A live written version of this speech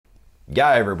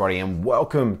Yeah, everybody, and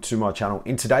welcome to my channel.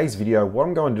 In today's video, what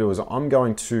I'm going to do is I'm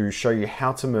going to show you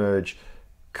how to merge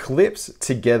clips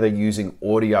together using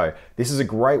audio. This is a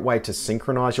great way to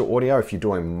synchronize your audio if you're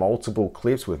doing multiple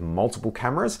clips with multiple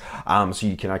cameras, so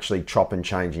you can actually chop and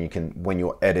change, and you can, when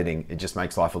you're editing, it just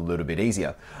makes life a little bit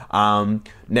easier.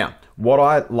 Now, what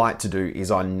I like to do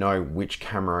is I know which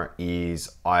camera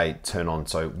I turn on.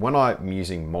 So when I'm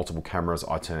using multiple cameras,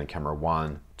 I turn camera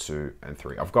 1, 2, and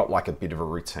 3. I've got like a bit of a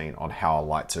routine on how I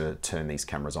like to turn these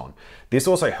cameras on. This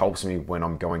also helps me when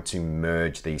I'm going to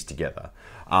merge these together.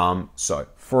 So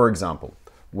for example,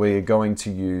 we're going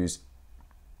to use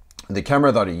the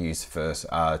camera that I use first,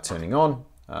 turning on,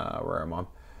 where am I,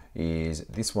 is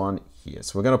this one here.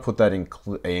 So we're going to put that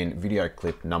in video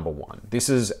clip number 1. This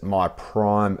is my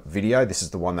prime video. This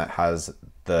is the one that has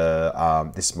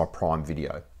the, this is my prime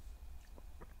video.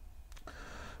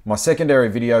 My secondary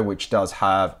video, which does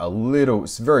have a little,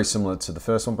 it's very similar to the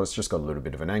first one, but it's just got a little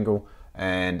bit of an angle.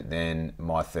 And then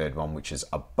my third one, which is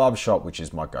above shot, which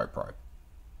is my GoPro.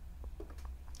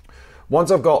 Once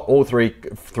I've got all three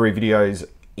videos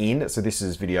in, so this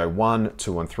is video 1,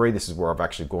 2, and 3. This is where I've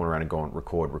actually gone around and gone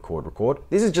record, record, record.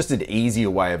 This is just an easier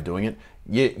way of doing it.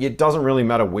 It doesn't really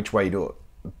matter which way you do it,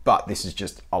 but this is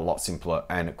just a lot simpler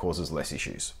and it causes less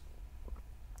issues.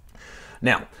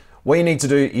 Now, what you need to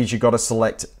do is you've got to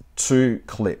select 2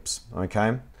 clips,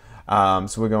 okay?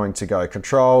 So we're going to go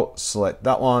Control, select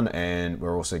that one, and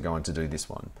we're also going to do this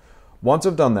one. Once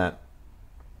I've done that,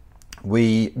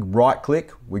 we right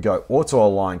click, we go auto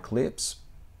align clips,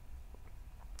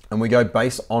 and we go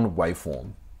based on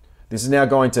waveform. This is now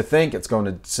going to think, it's going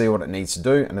to see what it needs to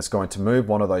do, and it's going to move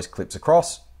one of those clips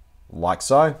across, like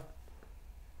so.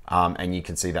 And you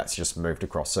can see that's just moved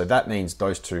across. So that means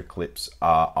those 2 clips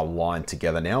are aligned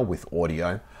together now with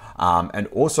audio. And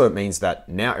also it means that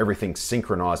now everything's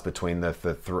synchronized between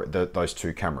those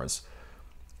 2 cameras.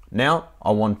 Now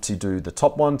I want to do the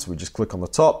top one. So we just click on the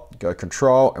top, go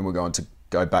Control, and we're going to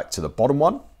go back to the bottom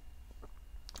one.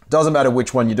 Doesn't matter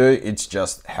which one you do, it's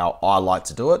just how I like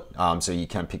to do it. So you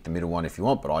can pick the middle one if you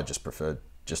want, but I just prefer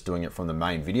just doing it from the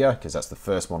main video because that's the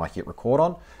first one I hit record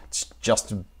on. It's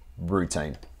just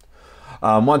routine.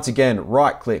 Once again,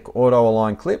 right click, auto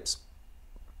align clips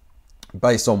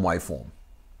based on waveform.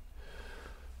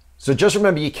 So just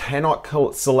remember, you cannot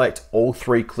select all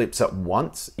 3 clips at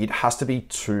once. It has to be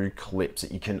 2 clips.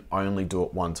 You can only do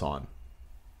it one time.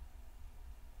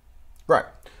 Great.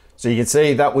 So you can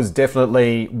see that was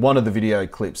definitely one of the video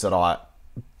clips that I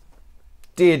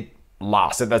did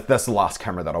last. That's the last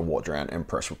camera that I walked around and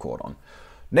press record on.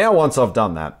 Now, once I've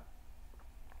done that,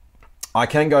 I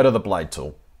can go to the blade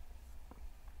tool.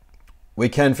 We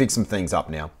can fix some things up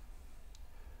now.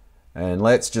 And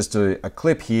let's just do a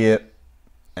clip here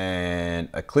and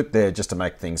a clip there just to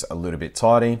make things a little bit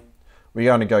tidy. We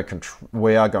are going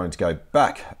to go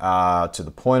back to the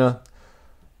pointer.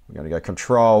 We're going to go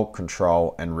Control,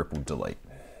 Control, and Ripple Delete.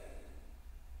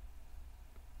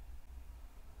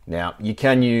 Now you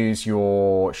can use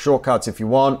your shortcuts if you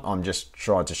want. I'm just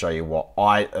trying to show you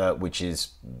what which is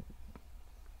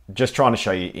just trying to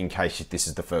show you in case this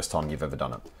is the first time you've ever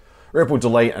done it. Ripple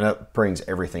Delete, and it brings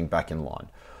everything back in line.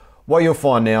 What you'll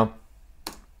find now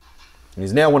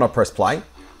is now when I press play,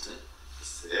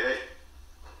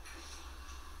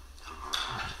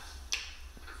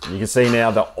 you can see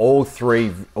now that all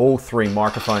three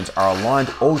microphones are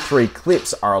aligned. All 3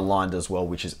 clips are aligned as well,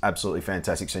 which is absolutely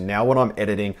fantastic. So now when I'm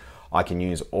editing, I can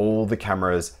use all the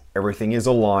cameras. Everything is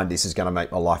aligned. This is going to make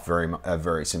my life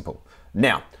very simple.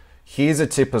 Now, here's a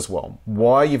tip as well.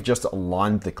 Why you've just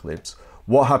aligned the clips.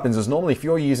 What happens is normally if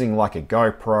you're using like a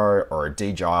GoPro or a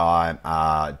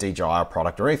DJI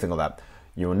product or anything like that,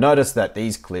 you'll notice that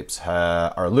these clips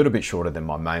are a little bit shorter than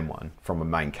my main one from a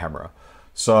main camera.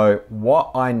 So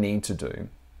what I need to do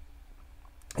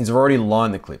is I've already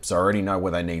lined the clips. I already know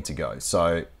where they need to go.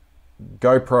 So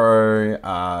GoPro,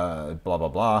 blah, blah,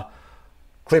 blah.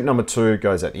 Clip number 2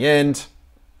 goes at the end.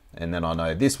 And then I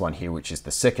know this one here, which is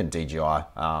the second DJI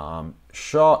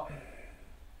shot.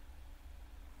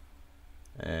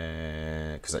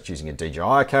 Because that's using a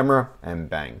DJI camera, and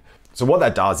bang. So what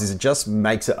that does is it just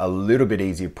makes it a little bit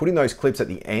easier putting those clips at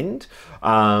the end,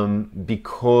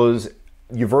 because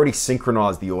you've already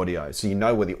synchronized the audio. So you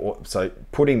know where so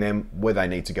putting them where they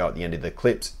need to go at the end of the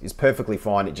clips is perfectly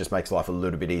fine. It just makes life a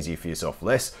little bit easier for yourself,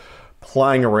 less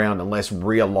playing around and less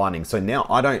realigning. So now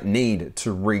I don't need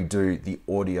to redo the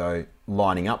audio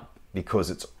lining up because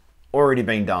it's already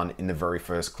been done in the very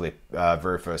first clip,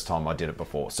 very first time I did it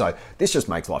before. So this just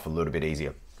makes life a little bit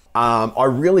easier. I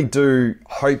really do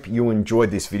hope you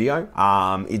enjoyed this video.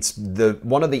 It's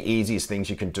one of the easiest things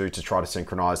you can do to try to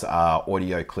synchronize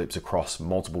audio clips across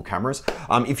multiple cameras.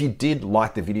 If you did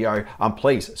like the video,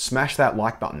 please smash that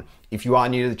like button. If you are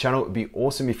new to the channel, it would be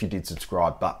awesome if you did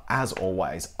subscribe. But as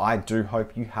always, I do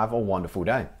hope you have a wonderful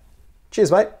day.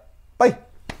 Cheers, mate. Bye.